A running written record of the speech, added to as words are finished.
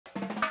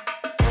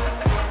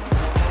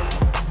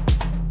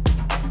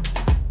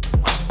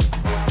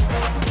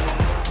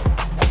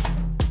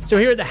So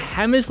we're here at the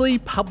Hamersley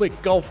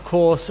Public Golf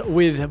Course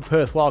with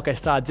Perth Wildcats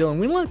star Dylan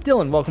Windler.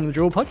 Dylan, welcome to the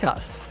Dribble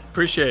podcast.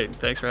 Appreciate it.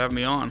 Thanks for having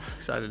me on.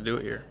 Excited to do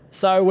it here.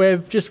 So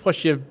we've just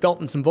watched you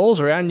belting some balls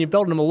around. You're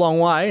belting them a long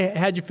way.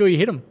 How'd you feel you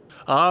hit them?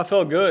 I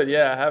felt good.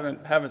 Yeah,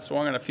 I haven't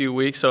swung in a few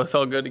weeks, so it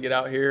felt good to get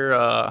out here.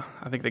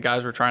 I think the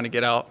guys were trying to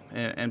get out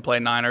and play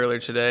 9 earlier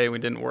today. We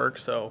didn't work,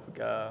 so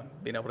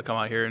being able to come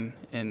out here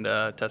and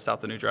test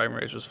out the new driving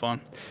range was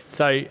fun.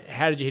 So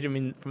how did you hit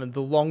them from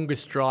the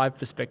longest drive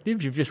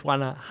perspective? You've just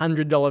won a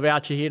 $100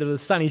 voucher here to the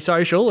Sunny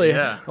Social.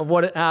 Yeah.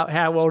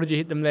 How well did you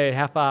hit them there?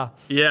 How far?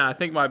 Yeah, I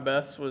think my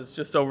best was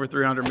just over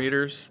 300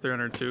 meters,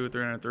 302,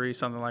 303,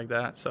 something like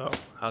that. So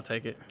I'll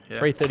take it. Yeah.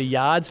 330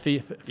 yards for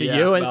you? Yeah,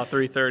 about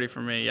 330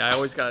 for me. Yeah, I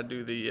always got to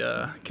do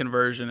the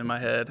conversion in my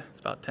head. It's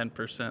about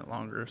 10%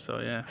 longer, so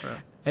yeah. Right.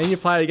 And you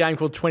played a game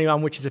called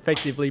 21, which is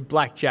effectively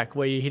blackjack,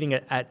 where you're hitting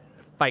it at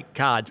fake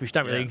cards, which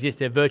don't really exist.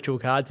 They're virtual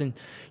cards, and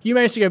you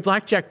managed to go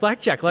blackjack.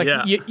 Like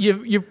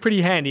you're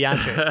pretty handy,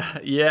 aren't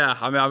you? Yeah,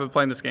 I mean, I've been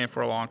playing this game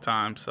for a long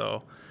time,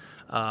 so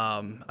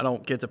I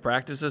don't get to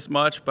practice as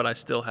much, but I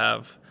still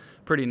have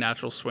pretty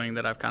natural swing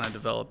that I've kind of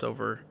developed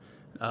over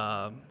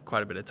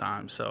quite a bit of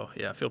time. So,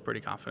 yeah, I feel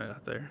pretty confident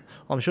out there.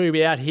 Well, I'm sure you'll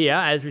be out here,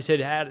 as we said,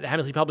 at the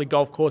Hamersley Public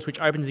Golf Course, which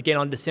opens again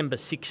on December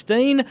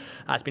 16.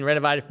 It's been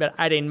renovated for about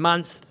 18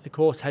 months. The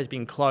course has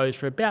been closed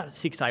for about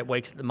 6 to 8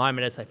 weeks at the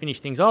moment as they finish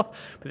things off.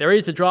 But there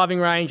is the driving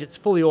range. It's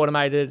fully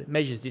automated,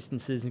 measures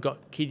distances, and got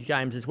kids'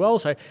 games as well.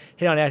 So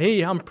head on out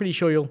here. I'm pretty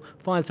sure you'll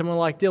find someone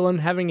like Dylan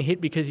having a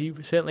hit because he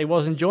certainly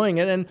was enjoying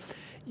it. And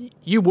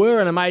you were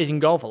an amazing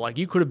golfer. Like,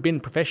 you could have been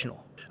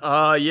professional.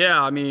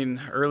 Yeah, I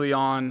mean, early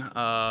on,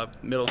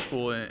 middle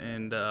school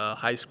and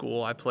high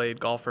school, I played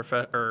golf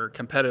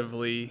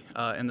competitively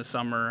in the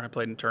summer. I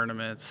played in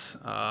tournaments,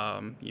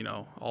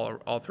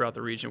 all throughout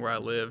the region where I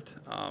lived.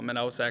 And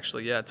I was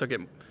actually,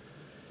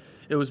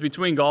 it was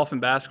between golf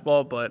and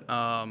basketball, but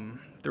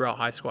throughout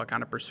high school, I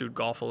kind of pursued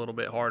golf a little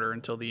bit harder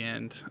until the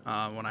end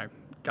when I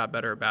got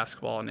better at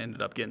basketball and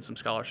ended up getting some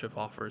scholarship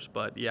offers.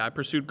 But, yeah, I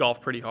pursued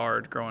golf pretty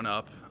hard growing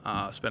up,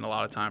 spent a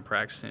lot of time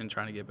practicing,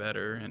 trying to get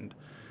better, and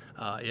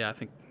I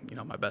think,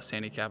 my best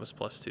handicap was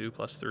 +2,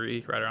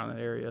 +3, right around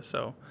that area.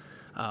 So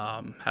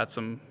had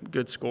some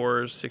good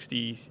scores,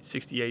 60,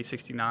 68,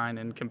 69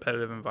 in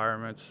competitive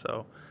environments.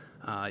 So,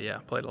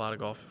 played a lot of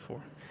golf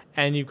before.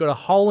 And you've got a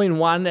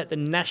hole-in-one at the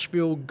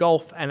Nashville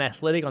Golf and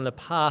Athletic on the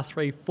par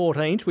 3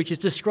 14th, which is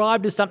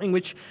described as something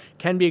which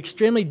can be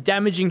extremely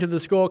damaging to the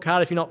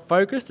scorecard if you're not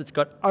focused. It's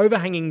got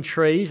overhanging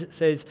trees. It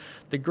says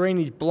the green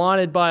is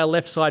blinded by a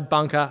left-side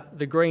bunker,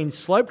 the green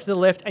sloped to the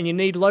left, and you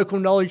need local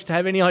knowledge to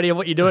have any idea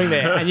what you're doing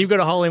there. And you've got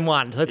a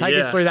hole-in-one. So take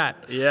us through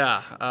that.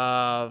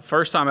 Yeah.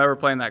 First time ever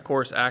playing that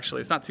course,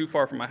 actually. It's not too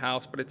far from my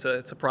house, but it's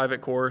a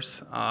private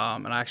course.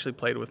 And I actually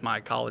played with my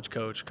college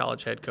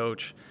head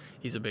coach.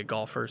 He's a big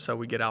golfer, so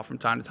we get out from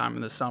time to time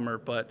in the summer.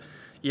 But,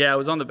 yeah, it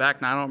was on the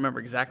back nine. I don't remember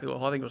exactly what.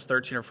 I think it was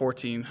 13 or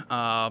 14.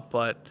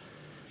 But,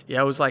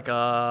 yeah, it was like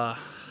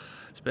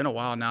it's been a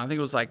while now. I think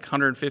it was like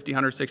 150,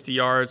 160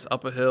 yards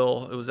up a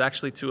hill. It was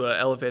actually to an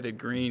elevated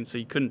green, so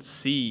you couldn't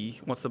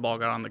see once the ball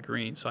got on the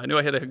green. So I knew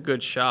I hit a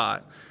good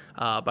shot,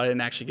 but I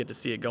didn't actually get to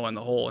see it go in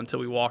the hole until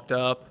we walked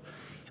up.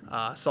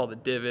 Saw the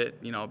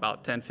divot,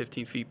 about 10,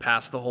 15 feet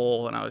past the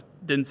hole, and I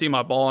didn't see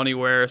my ball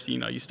anywhere. So,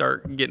 you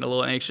start getting a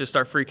little anxious,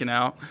 start freaking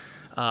out.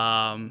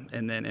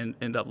 And then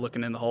end up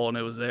looking in the hole, and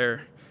it was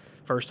there.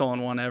 First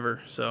hole-in-one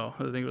ever. So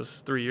I think it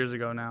was 3 years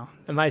ago now.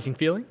 Amazing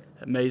feeling?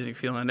 Amazing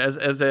feeling.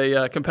 As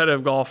a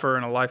competitive golfer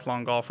and a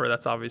lifelong golfer,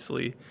 that's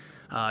obviously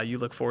you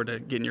look forward to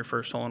getting your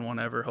first hole-in-one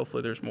ever.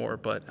 Hopefully there's more,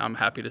 but I'm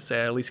happy to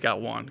say I at least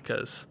got one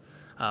because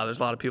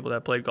there's a lot of people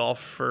that played golf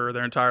for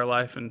their entire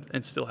life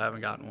and still haven't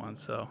gotten one.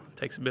 So it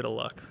takes a bit of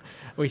luck.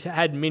 We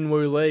had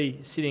Min-Woo Lee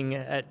sitting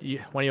at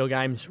one of your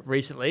games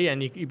recently,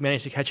 and you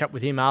managed to catch up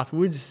with him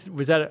afterwards.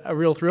 Was that a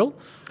real thrill?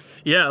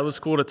 Yeah, it was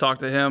cool to talk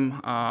to him.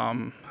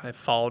 I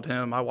followed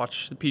him. I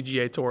watched the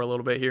PGA Tour a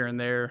little bit here and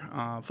there,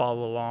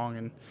 followed along,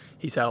 and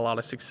he's had a lot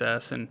of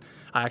success. And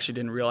I actually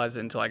didn't realize it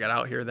until I got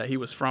out here that he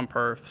was from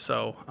Perth.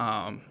 So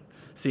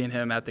seeing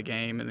him at the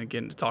game and then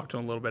getting to talk to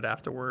him a little bit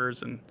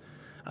afterwards and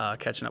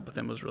catching up with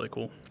him was really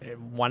cool. A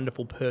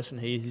wonderful person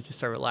he is. He's just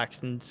so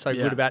relaxed and so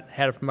good about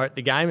how to promote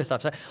the game and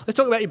stuff. So let's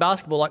talk about your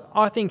basketball. Like,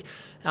 I think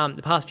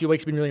the past few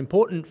weeks have been really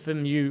important for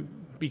you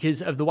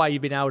because of the way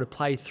you've been able to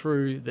play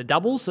through the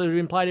doubles that have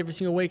been played every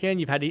single weekend.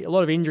 You've had a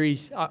lot of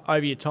injuries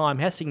over your time.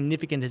 How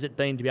significant has it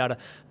been to be able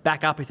to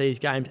back up with these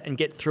games and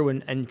get through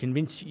and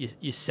convince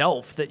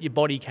yourself that your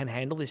body can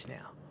handle this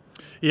now?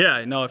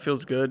 Yeah, no, it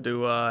feels good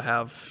to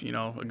have,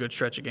 a good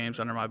stretch of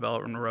games under my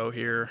belt in a row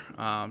here.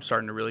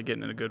 Starting to really get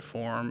into good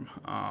form.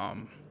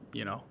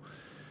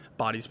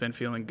 Body's been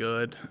feeling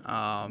good.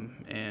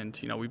 And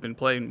we've been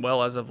playing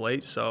well as of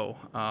late. So,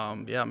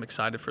 I'm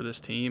excited for this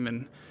team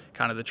and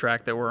kind of the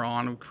track that we're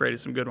on. We've created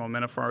some good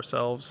momentum for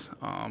ourselves.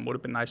 Would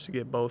have been nice to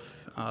get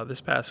both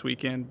this past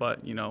weekend,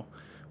 but,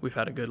 we've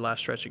had a good last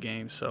stretch of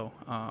games. So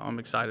I'm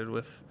excited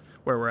with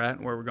where we're at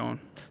and where we're going.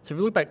 So if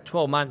we look back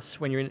 12 months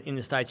when you're in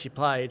the States, you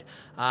played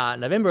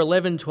November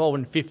 11, 12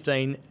 and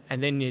 15,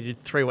 and then you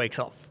did 3 weeks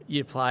off.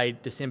 You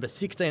played December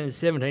 16 and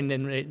 17,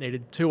 then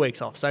needed 2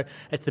 weeks off. So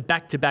it's the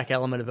back-to-back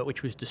element of it,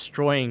 which was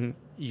destroying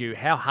you.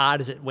 How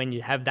hard is it when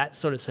you have that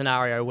sort of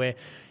scenario where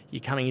you're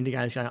coming into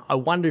games going, I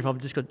wonder if I've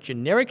just got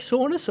generic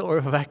soreness or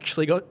if I've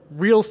actually got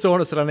real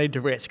soreness that I need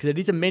to rest? Because it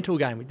is a mental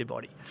game with your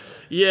body.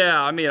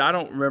 Yeah, I mean, I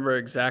don't remember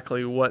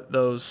exactly what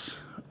those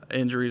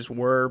injuries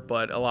were,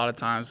 but a lot of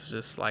times it's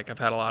just like I've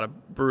had a lot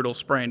of brutal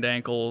sprained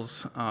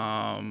ankles,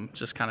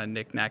 just kind of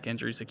knick-knack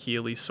injuries,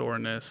 Achilles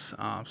soreness,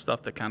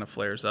 stuff that kind of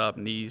flares up,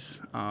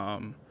 knees.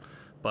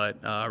 But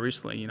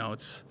recently,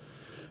 it's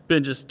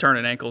been just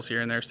turning ankles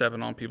here and there,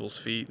 stepping on people's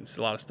feet. It's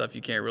a lot of stuff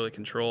you can't really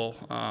control.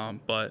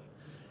 But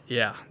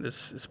yeah,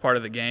 this is part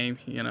of the game.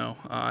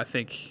 I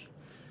think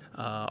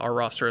our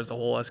roster as a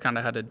whole has kind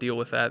of had to deal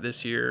with that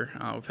this year.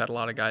 We've had a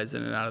lot of guys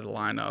in and out of the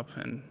lineup,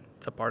 and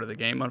it's a part of the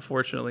game,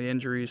 unfortunately,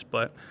 injuries.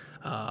 But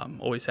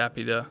always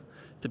happy to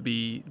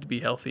be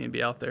healthy and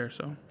be out there.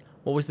 So,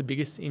 what was the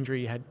biggest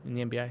injury you had in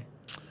the NBA?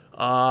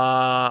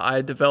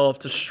 I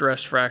developed a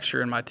stress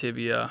fracture in my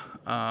tibia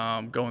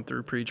going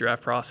through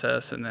pre-draft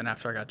process, and then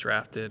after I got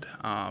drafted,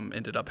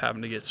 ended up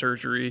having to get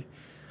surgery.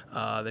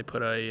 They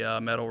put a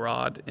metal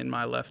rod in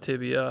my left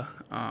tibia,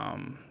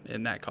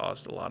 and that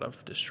caused a lot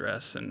of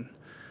distress and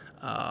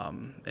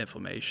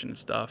inflammation and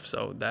stuff.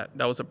 So that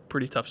was a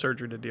pretty tough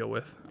surgery to deal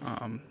with.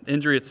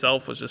 Injury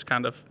itself was just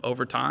kind of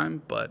over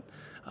time, but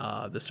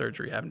the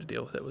surgery, having to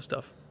deal with it, was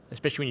tough.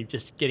 Especially when you're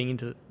just getting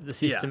into the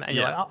system and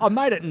you're like, I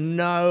made it.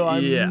 No,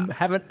 I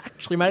haven't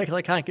actually made it because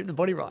I can't get the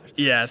body right.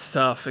 Yeah, it's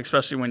tough,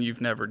 especially when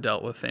you've never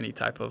dealt with any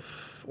type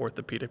of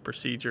orthopedic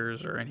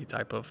procedures or any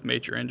type of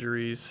major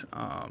injuries.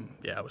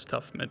 It was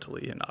tough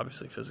mentally and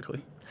obviously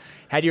physically.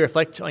 How do you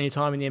reflect on your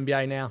time in the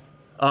NBA now?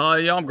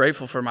 I'm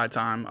grateful for my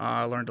time.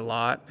 I learned a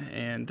lot,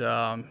 and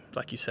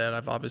like you said,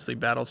 I've obviously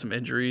battled some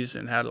injuries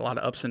and had a lot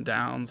of ups and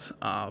downs,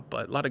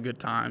 but a lot of good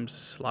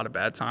times, a lot of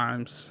bad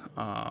times.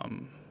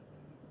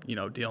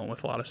 Dealing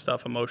with a lot of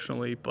stuff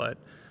emotionally, but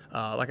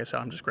like I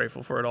said, I'm just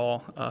grateful for it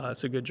all.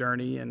 It's a good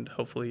journey and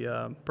hopefully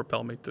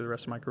propel me through the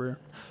rest of my career.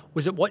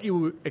 Was it what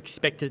you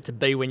expected it to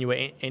be when you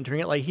were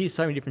entering it? Like, you hear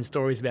so many different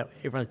stories about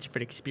everyone's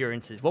different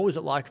experiences. What was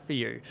it like for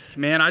you?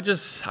 Man, I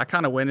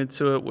kind of went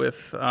into it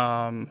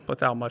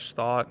without much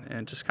thought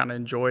and just kind of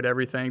enjoyed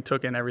everything,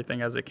 took in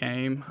everything as it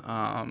came.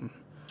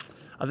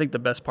 I think the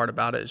best part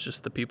about it is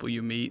just the people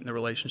you meet and the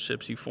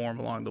relationships you form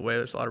along the way.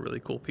 There's a lot of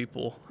really cool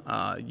people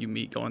you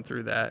meet going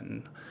through that,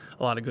 and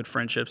a lot of good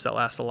friendships that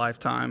last a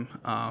lifetime.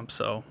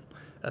 So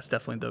that's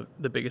definitely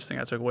the biggest thing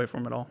I took away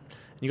from it all.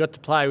 You got to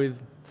play with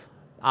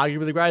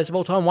arguably the greatest of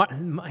all time,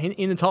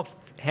 in the top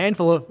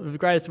handful of the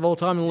greatest of all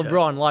time, in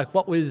LeBron. Yeah. Like,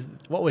 what was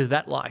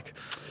that like?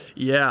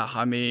 Yeah,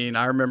 I mean,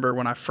 I remember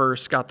when I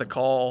first got the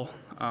call,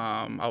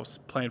 I was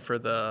playing for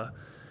the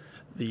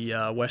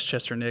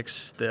Westchester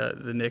Knicks,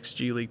 the Knicks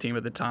G League team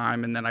at the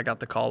time, and then I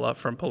got the call up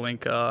from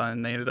Palinka,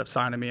 and they ended up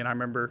signing me. And I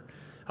remember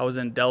I was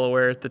in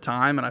Delaware at the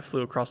time, and I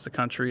flew across the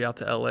country out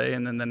to LA,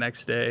 and then the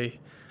next day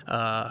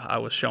I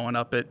was showing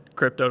up at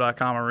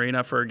Crypto.com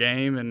Arena for a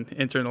game and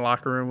entering the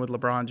locker room with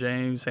LeBron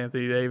James,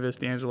 Anthony Davis,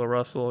 D'Angelo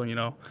Russell,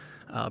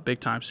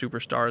 big-time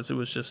superstars. It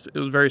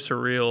was very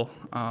surreal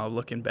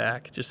looking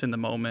back, just in the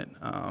moment,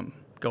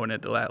 going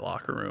into that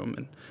locker room,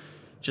 and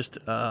just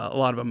a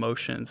lot of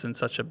emotions in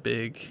such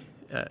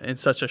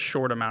a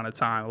short amount of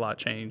time. A lot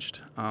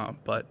changed.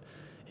 But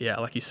yeah,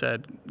 like you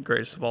said,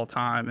 greatest of all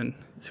time, and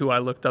it's who I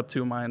looked up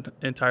to my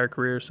entire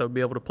career. So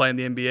be able to play in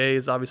the NBA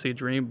is obviously a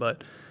dream,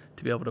 but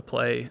to be able to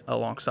play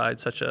alongside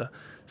such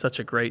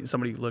a great and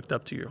somebody you looked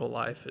up to your whole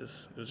life it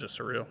was just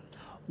surreal.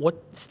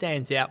 What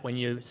stands out when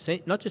you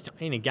see, not just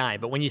in a game,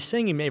 but when you're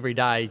seeing him every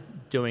day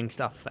doing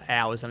stuff for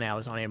hours and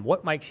hours on end?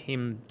 What makes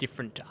him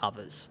different to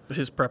others?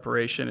 His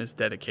preparation, his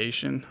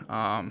dedication.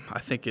 I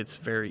think it's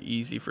very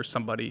easy for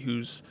somebody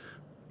who's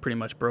pretty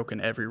much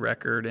broken every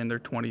record in their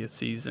 20th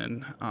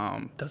season,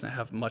 doesn't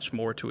have much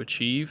more to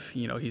achieve.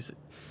 He's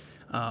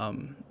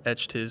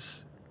etched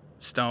his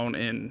stone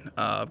in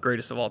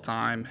greatest of all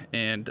time,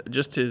 and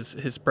just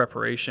his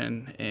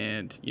preparation,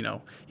 and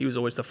he was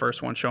always the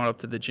first one showing up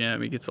to the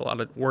gym. He gets a lot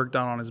of work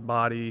done on his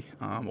body,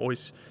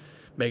 always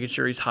making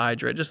sure he's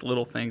hydrated, just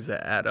little things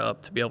that add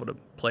up to be able to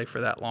play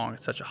for that long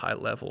at such a high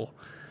level.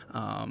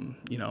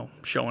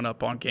 Showing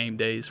up on game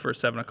days for a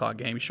 7 o'clock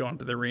game, he's showing up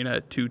to the arena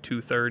at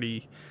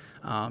 2:30,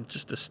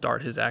 just to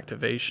start his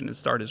activation and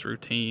start his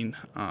routine.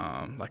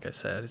 Like I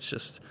said, it's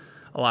just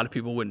a lot of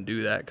people wouldn't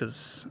do that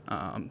because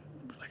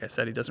like I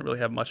said, he doesn't really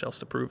have much else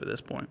to prove at this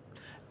point.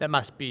 That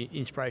must be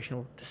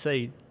inspirational to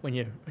see when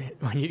you're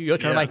trying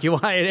to make your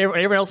way, and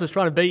everyone else is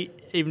trying to beat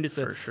even just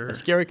a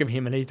skerrick of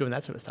him, and he's doing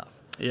that sort of stuff.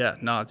 Yeah,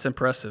 no, it's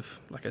impressive.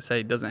 Like I say,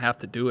 he doesn't have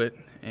to do it,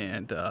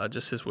 and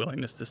just his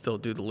willingness to still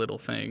do the little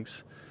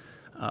things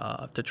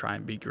to try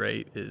and be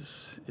great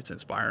it's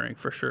inspiring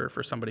for sure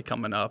for somebody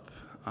coming up,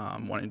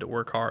 wanting to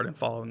work hard and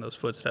follow in those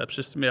footsteps.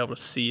 Just to be able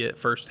to see it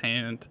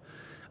firsthand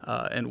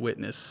and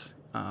witness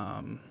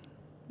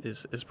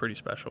is pretty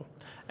special.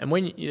 And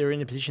when you're in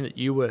the position that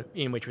you were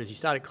in, which was you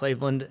started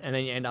Cleveland and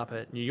then you end up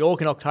at New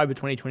York in October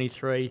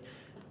 2023,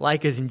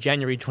 Lakers in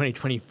January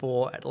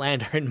 2024,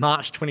 Atlanta in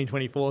March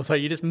 2024. So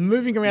you're just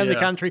moving around the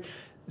country,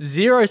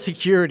 zero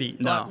security.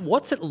 No. Like,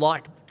 what's it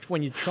like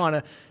when you're trying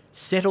to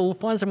settle,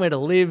 find somewhere to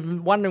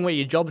live, wondering where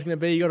your job's going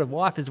to be? You got a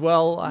wife as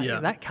well.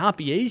 That can't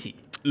be easy.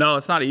 No,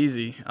 it's not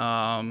easy.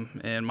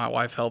 And my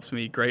wife helps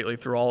me greatly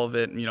through all of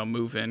it,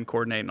 move in,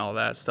 coordinate, and all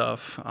that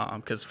stuff.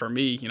 Because for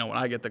me, when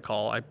I get the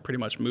call, I pretty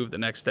much move the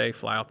next day,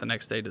 fly out the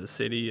next day to the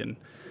city, and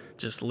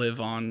just live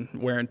on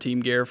wearing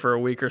team gear for a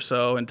week or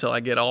so until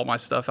I get all my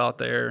stuff out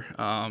there,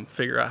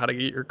 figure out how to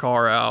get your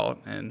car out.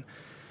 And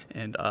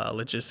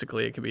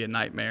logistically, it can be a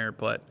nightmare.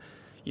 But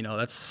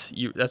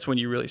that's when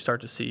you really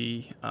start to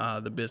see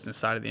the business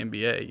side of the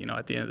NBA.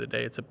 At the end of the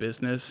day, it's a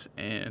business,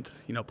 and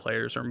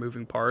players are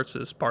moving parts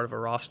as part of a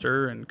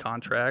roster and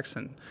contracts,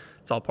 and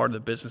it's all part of the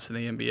business in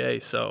the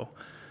NBA. So,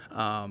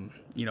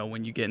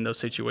 when you get in those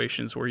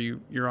situations where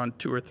you're on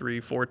 2 or 3,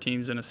 4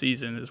 teams in a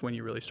season, is when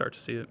you really start to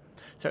see it.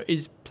 So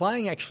is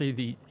playing actually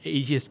the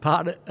easiest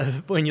part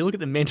of when you look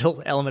at the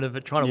mental element of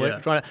it, trying to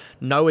work, trying to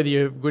know whether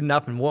you're good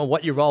enough and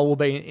what your role will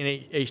be in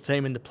each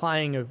team, and the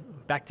playing of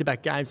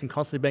back-to-back games and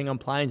constantly being on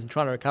planes and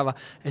trying to recover?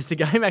 Is the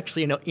game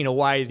actually, in a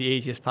way, the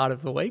easiest part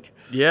of the week?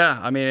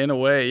 Yeah, in a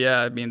way,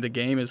 yeah. The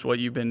game is what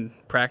you've been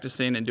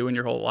practicing and doing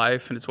your whole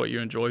life, and it's what you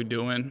enjoy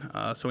doing.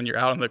 So when you're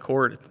out on the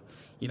court,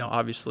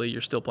 obviously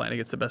you're still playing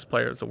against the best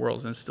player of the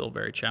world, and it's still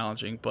very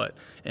challenging. But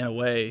in a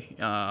way,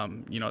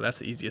 that's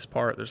the easiest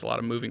part. There's a lot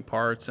of moving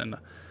parts and,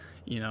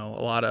 a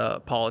lot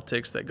of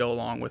politics that go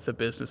along with the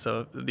business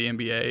of the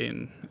NBA.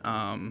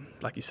 And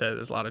like you said,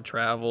 there's a lot of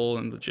travel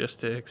and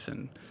logistics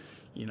and,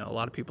 a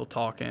lot of people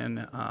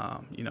talking.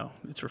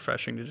 It's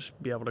refreshing to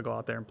just be able to go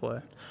out there and play.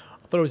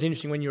 I thought it was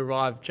interesting when you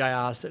arrived,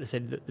 JR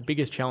said that the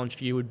biggest challenge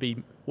for you would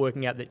be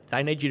working out that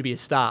they need you to be a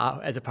star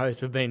as opposed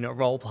to being a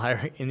role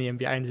player in the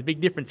NBA. And there's a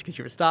big difference because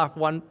you're a star for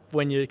one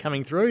when you're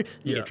coming through,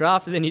 you get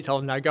drafted, then you're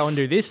told, no, go and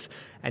do this.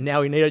 And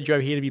now we need you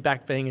over here to be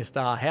back being a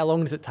star. How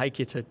long does it take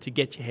you to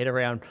get your head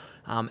around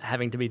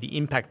having to be the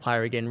impact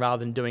player again rather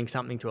than doing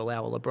something to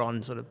allow a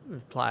LeBron sort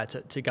of player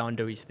to go and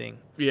do his thing?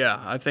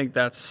 Yeah, I think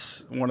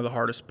that's one of the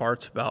hardest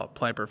parts about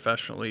playing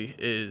professionally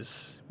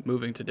is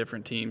moving to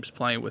different teams,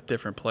 playing with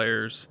different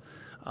players,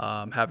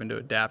 having to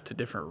adapt to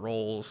different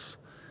roles.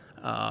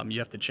 You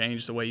have to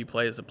change the way you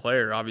play as a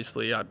player.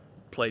 Obviously, I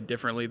played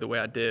differently the way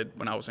I did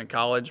when I was in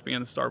college,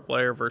 being the star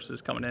player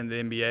versus coming into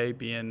the NBA,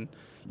 being,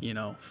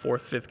 4th,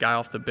 5th guy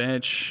off the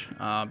bench,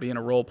 being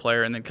a role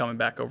player, and then coming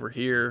back over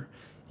here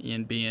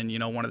and being,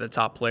 one of the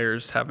top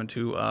players, having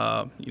to,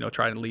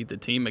 try to lead the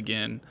team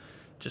again.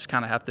 Just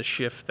kind of have to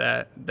shift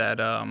that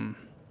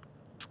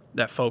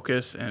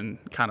focus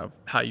and kind of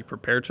how you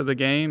prepare to the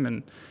game,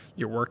 and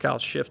your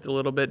workouts shift a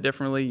little bit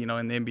differently. In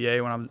the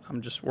NBA, when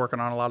I'm just working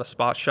on a lot of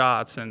spot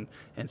shots and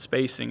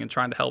spacing and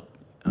trying to help,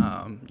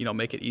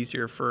 make it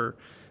easier for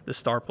the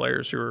star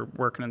players who are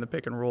working in the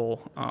pick and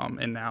roll.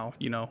 And now,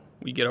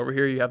 we get over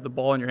here, you have the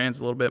ball in your hands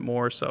a little bit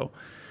more. So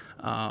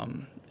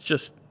it's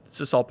just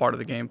all part of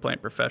the game, playing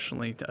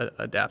professionally,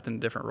 adapting to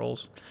different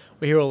roles.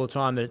 We hear all the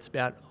time that it's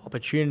about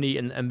opportunity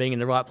and being in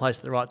the right place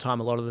at the right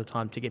time a lot of the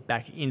time to get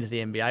back into the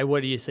NBA.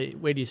 Where do you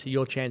see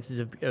your chances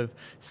of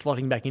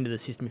slotting back into the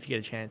system if you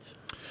get a chance?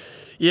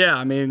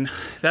 Yeah,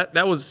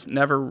 that was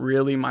never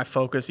really my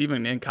focus,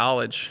 even in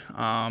college.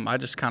 I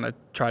just kind of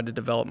tried to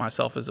develop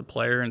myself as a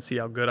player and see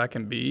how good I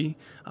can be,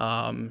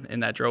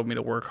 and that drove me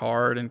to work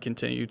hard and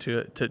continue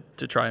to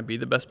try and be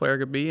the best player I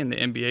could be, and the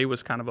NBA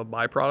was kind of a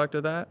byproduct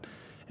of that.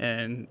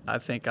 And I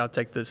think I'll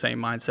take the same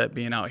mindset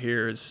being out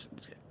here is,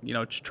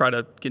 just try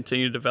to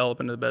continue to develop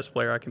into the best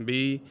player I can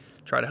be,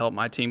 try to help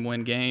my team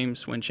win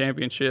games, win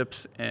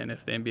championships. And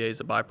if the NBA is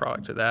a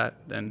byproduct of that,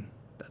 then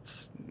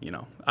that's,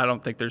 I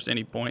don't think there's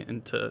any point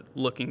into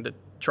looking to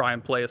try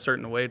and play a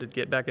certain way to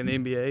get back in the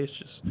NBA. It's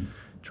just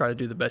try to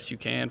do the best you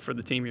can for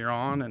the team you're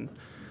on. And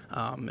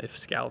if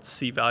scouts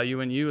see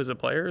value in you as a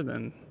player,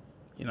 then,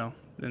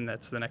 then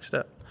that's the next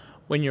step.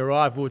 When you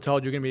arrived, we were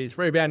told you're going to be this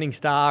rebounding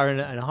star and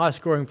a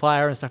high-scoring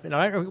player and stuff. And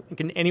I don't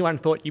reckon anyone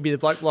thought you'd be the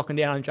bloke locking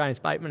down on James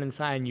Batemon and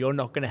saying you're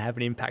not going to have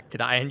an impact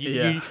today. And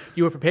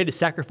you were prepared to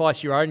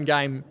sacrifice your own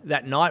game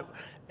that night,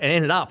 and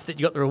ended up that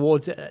you got the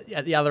rewards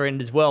at the other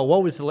end as well.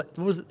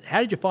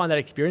 How did you find that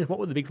experience? What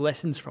were the big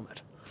lessons from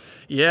it?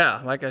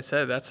 Yeah, like I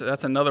said,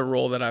 that's another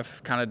role that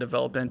I've kind of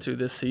developed into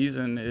this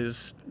season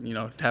is,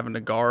 having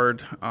to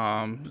guard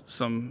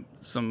some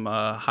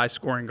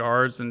high-scoring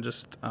guards and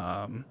just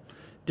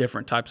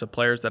different types of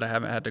players that I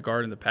haven't had to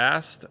guard in the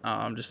past.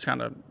 Just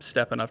kind of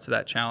stepping up to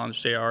that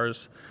challenge.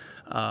 JR's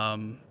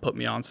put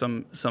me on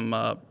some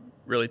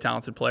really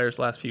talented players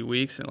last few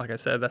weeks. And like I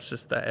said, that's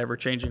just the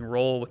ever-changing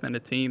role within a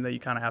team that you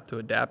kind of have to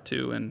adapt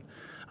to. And,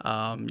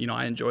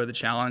 I enjoy the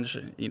challenge.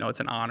 It's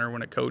an honor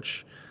when a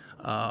coach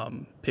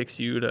picks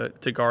you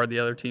to guard the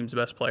other team's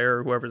best player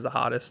or whoever's the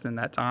hottest in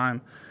that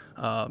time.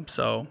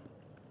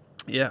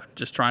 Yeah,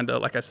 just trying to,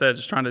 like I said,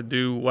 just trying to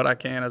do what I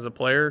can as a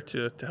player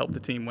to help the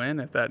team win.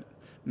 If that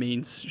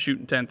means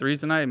shooting 10 threes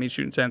tonight, it means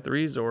shooting 10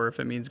 threes, or if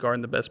it means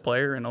guarding the best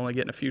player and only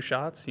getting a few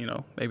shots,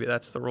 maybe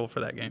that's the rule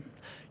for that game.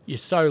 You're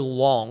so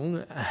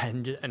long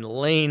and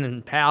lean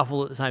and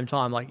powerful at the same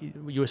time. Like,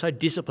 you were so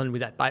disciplined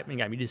with that Batemon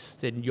game. You just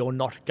said you're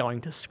not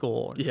going to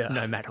score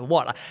no matter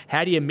what.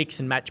 How do you mix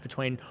and match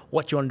between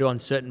what you want to do on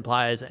certain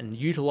players and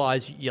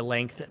utilise your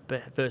length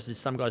versus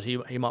some guys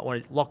who you might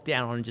want to lock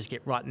down on and just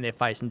get right in their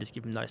face and just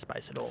give them no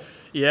space at all?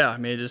 Yeah, I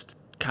mean, it just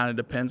kind of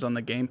depends on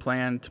the game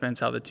plan. Depends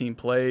how the team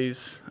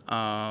plays.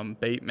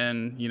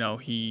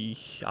 Batemon, he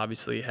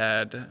obviously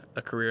had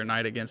a career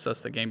night against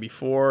us the game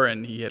before,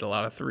 and he hit a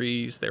lot of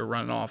threes. They were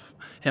running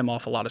him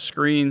off a lot of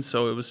screens,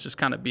 so it was just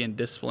kind of being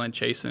disciplined,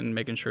 chasing,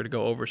 making sure to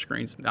go over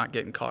screens, not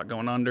getting caught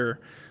going under,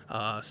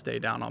 stay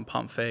down on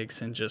pump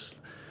fakes, and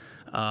just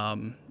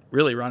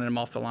really running him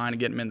off the line and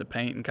getting him in the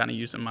paint and kind of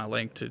using my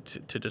length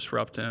to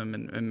disrupt him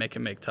and make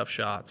him make tough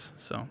shots.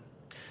 So.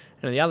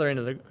 And at the other end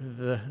of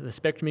the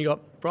spectrum, you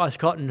got Bryce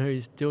Cotton,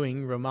 who's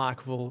doing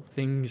remarkable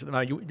things at the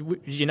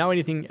moment. Did you know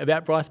anything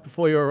about Bryce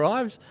before you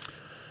arrived?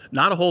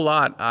 Not a whole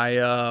lot.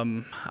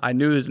 I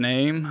knew his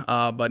name,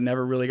 but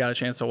never really got a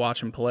chance to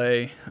watch him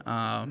play.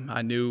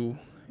 I knew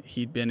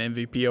he'd been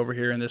MVP over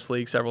here in this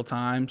league several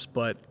times,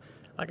 but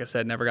like I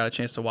said, never got a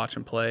chance to watch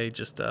him play,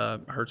 just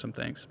heard some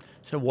things.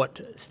 So what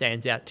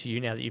stands out to you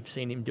now that you've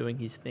seen him doing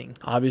his thing?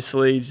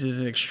 Obviously, he's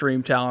an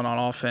extreme talent on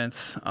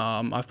offense.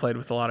 I've played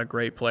with a lot of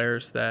great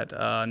players that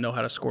know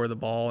how to score the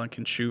ball and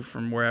can shoot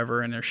from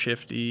wherever, and they're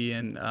shifty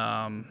and,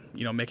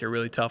 make it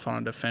really tough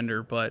on a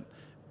defender. But,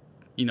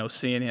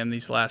 seeing him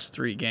these last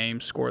 3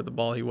 games score the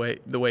ball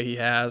the way he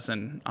has,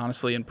 and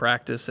honestly in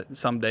practice,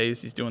 some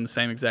days he's doing the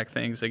same exact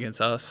things against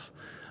us.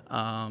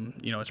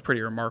 It's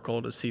pretty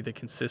remarkable to see the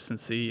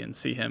consistency and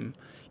see him,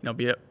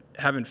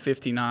 having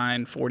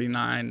 59,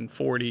 49,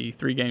 40,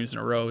 3 games in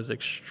a row is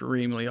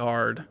extremely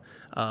hard,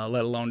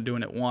 let alone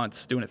doing it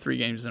once, doing it 3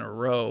 games in a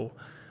row.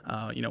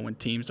 When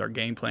teams are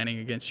game planning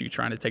against you,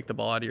 trying to take the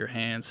ball out of your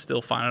hands,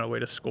 still finding a way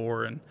to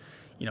score. And,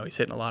 he's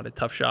hitting a lot of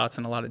tough shots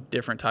in a lot of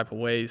different type of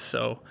ways.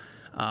 So,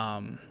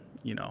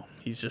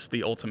 he's just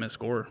the ultimate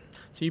scorer.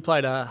 So you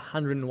played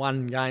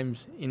 101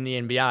 games in the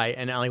NBA,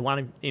 and in only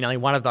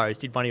one of those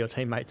did one of your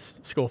teammates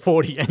score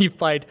 40. And you've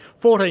played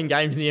 14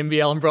 games in the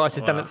NBL, and Bryce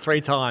has done it 3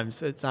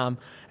 times.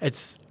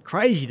 It's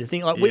crazy to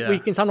think. Like we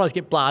can sometimes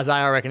get blasé,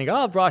 I reckon, and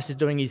go, "Oh, Bryce is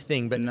doing his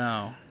thing," but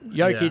no,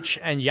 Jokic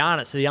and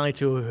Giannis are the only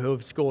 2 who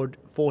have scored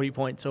 40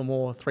 points or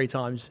more 3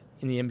 times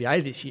in the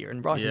NBA this year,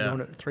 and Bryce is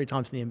doing it 3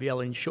 times in the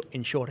NBL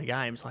in shorter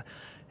games. Like,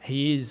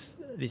 he is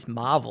this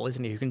marvel,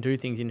 isn't he, who can do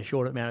things in a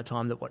short amount of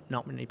time that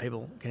not many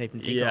people can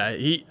even think of.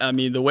 Yeah,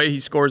 the way he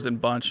scores in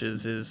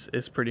bunches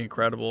is pretty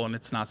incredible, and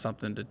it's not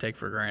something to take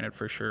for granted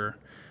for sure.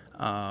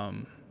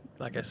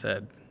 Like I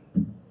said,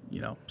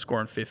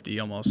 scoring 50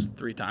 almost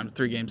 3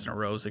 games in a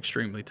row is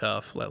extremely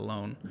tough, let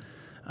alone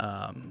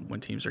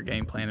when teams are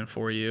game planning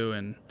for you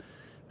and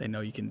they know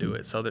you can do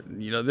it. So that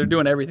they're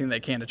doing everything they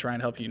can to try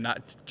and help you,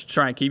 not to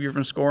try and keep you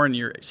from scoring.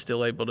 You're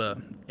still able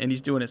to, and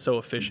he's doing it so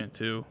efficient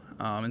too,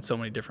 in so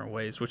many different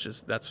ways. Which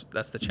is that's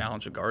the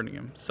challenge of guarding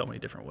him, so many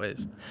different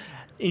ways.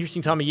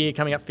 Interesting time of year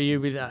coming up for you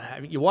with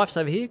your wife's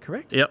over here,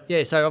 correct? Yep.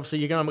 Yeah. So obviously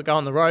you're going to go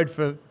on the road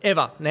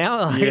forever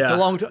now. It's a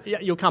long.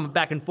 You'll come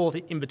back and forth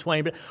in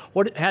between.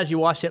 But how's your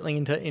wife settling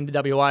into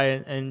WA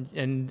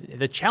and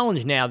the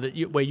challenge now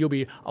where you'll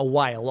be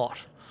away a lot?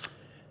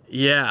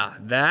 Yeah,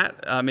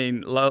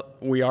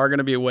 we are going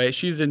to be away.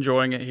 She's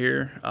enjoying it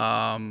here.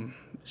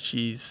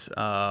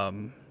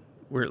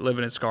 We're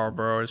living in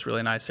Scarborough. It's a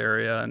really nice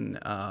area,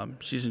 and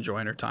she's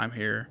enjoying her time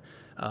here.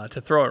 To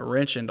throw a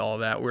wrench into all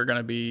that, we're going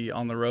to be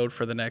on the road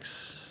for the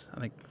next,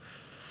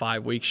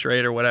 5 weeks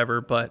straight or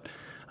whatever, but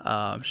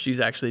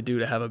she's actually due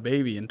to have a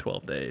baby in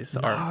 12 days,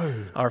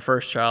 our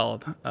first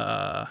child.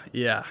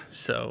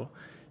 So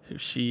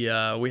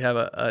we have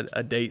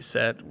a date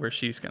set where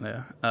she's going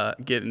to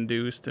get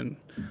induced, and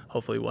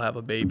hopefully we'll have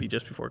a baby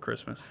just before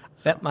Christmas.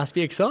 So, that must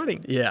be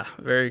exciting. Yeah,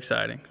 very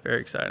exciting, very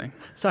exciting.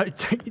 So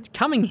it's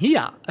coming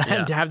here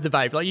and to have the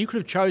baby. Like, you could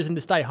have chosen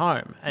to stay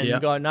home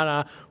and go,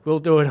 no, we'll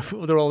do it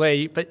all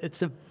there. But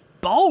it's a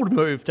bold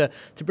move to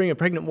bring a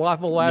pregnant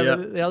wife all the way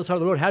over the other side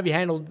of the world. How have you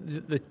handled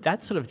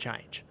that sort of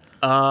change?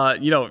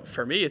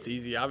 For me, it's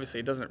easy.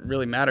 Obviously, it doesn't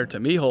really matter to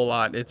me a whole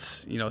lot.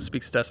 It's,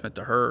 speaks testament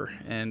to her.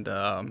 And,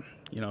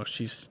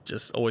 she's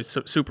just always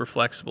super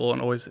flexible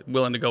and always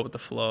willing to go with the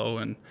flow.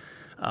 And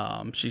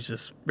she's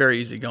just very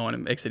easygoing. It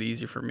makes it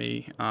easy for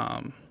me,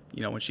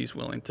 when she's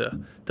willing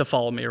to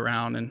follow me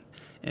around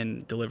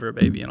and deliver a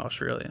baby in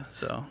Australia.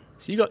 So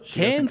you got she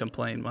doesn't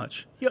complain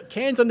much. You got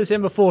Cairns on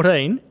December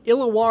 14,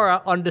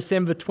 Illawarra on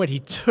December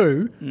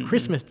 22,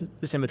 Christmas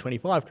December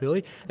 25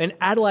 clearly, then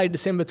Adelaide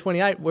December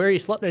 28. Where are you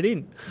slotting it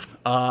in?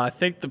 I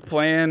think the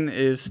plan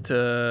is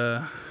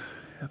to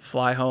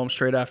fly home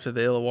straight after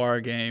the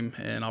Illawarra game,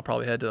 and I'll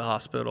probably head to the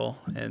hospital,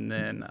 and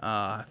then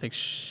I think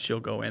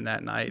she'll go in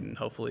that night, and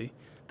hopefully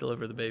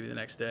deliver the baby the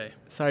next day.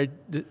 So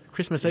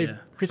Christmas Eve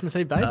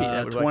baby.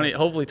 That would 20, work.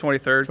 hopefully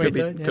 23rd,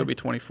 23rd, could be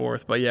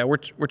 24th. But yeah,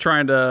 we're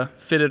trying to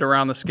fit it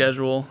around the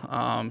schedule.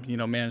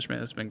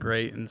 Management has been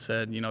great and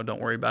said, don't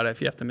worry about it. If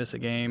you have to miss a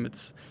game,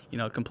 it's,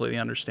 completely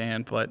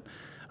understand. But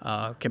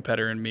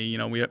competitor and me,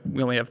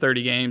 we only have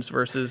 30 games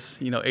versus,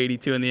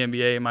 82 in the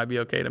NBA. It might be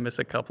okay to miss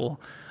a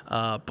couple.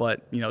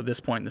 But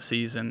this point in the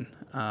season,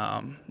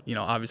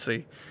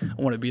 obviously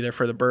I want to be there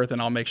for the birth,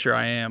 and I'll make sure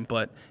I am.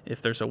 But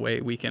if there's a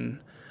way we can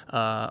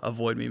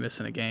avoid me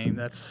missing a game,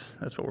 that's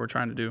what we're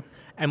trying to do.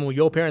 And will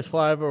your parents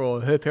fly over,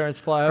 or her parents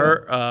fly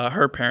over?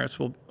 Her parents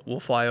will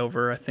fly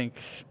over, I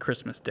think,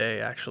 Christmas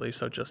Day, actually,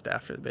 so just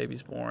after the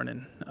baby's born,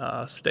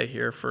 and stay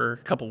here for a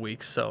couple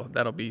weeks. So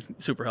that'll be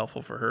super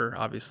helpful for her,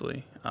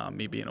 obviously,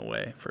 me being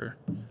away for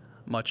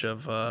much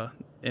of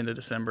end of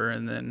December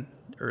and then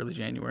early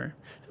January.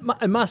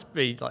 It must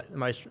be like the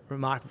most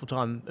remarkable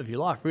time of your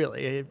life,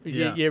 really.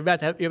 Yeah. You're about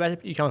to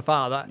become a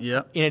father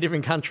Yep. in a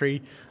different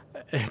country.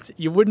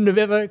 You wouldn't have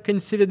ever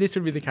considered this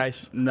would be the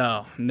case.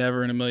 No,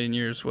 never in a million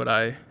years would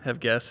I have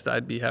guessed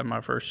I'd be having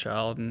my first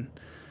child in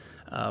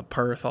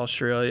Perth,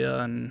 Australia,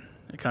 and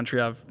a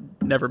country I've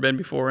never been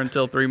before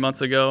until 3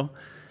 months ago.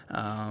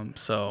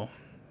 So,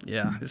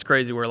 yeah, it's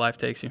crazy where life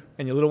takes you.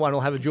 And your little one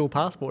will have a dual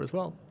passport as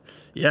well.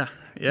 Yeah.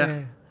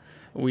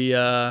 We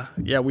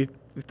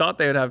thought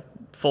they would have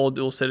full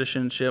dual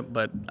citizenship,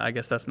 but I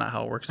guess that's not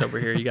how it works over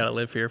here. You got to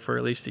live here for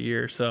at least a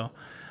year. So,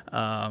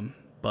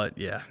 but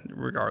yeah,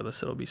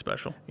 regardless, it'll be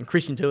special. And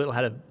Christian Doolittle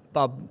had a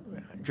bub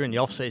during the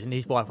off season.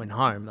 His wife went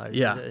home though.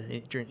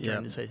 During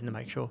the season to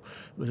make sure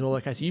it was all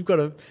okay. So you've got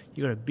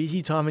a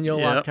busy time in your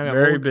life coming up.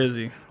 Very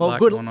busy. Well,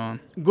 going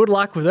on. Good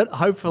luck with it.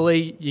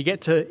 Hopefully you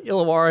get to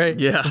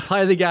Illawarra, and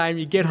play the game.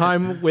 You get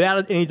home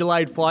without any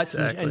delayed flights,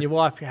 and your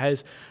wife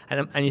has,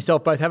 and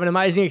yourself both have an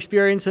amazing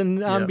experience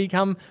and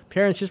become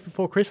parents just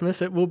before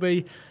Christmas. It will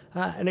be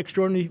an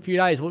extraordinary few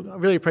days. Look, I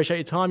really appreciate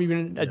your time. You've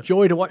been a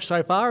joy to watch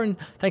so far, and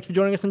thanks for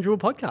joining us on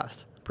Dribble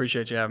Podcast.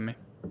 Appreciate you having me.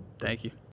 Thank you.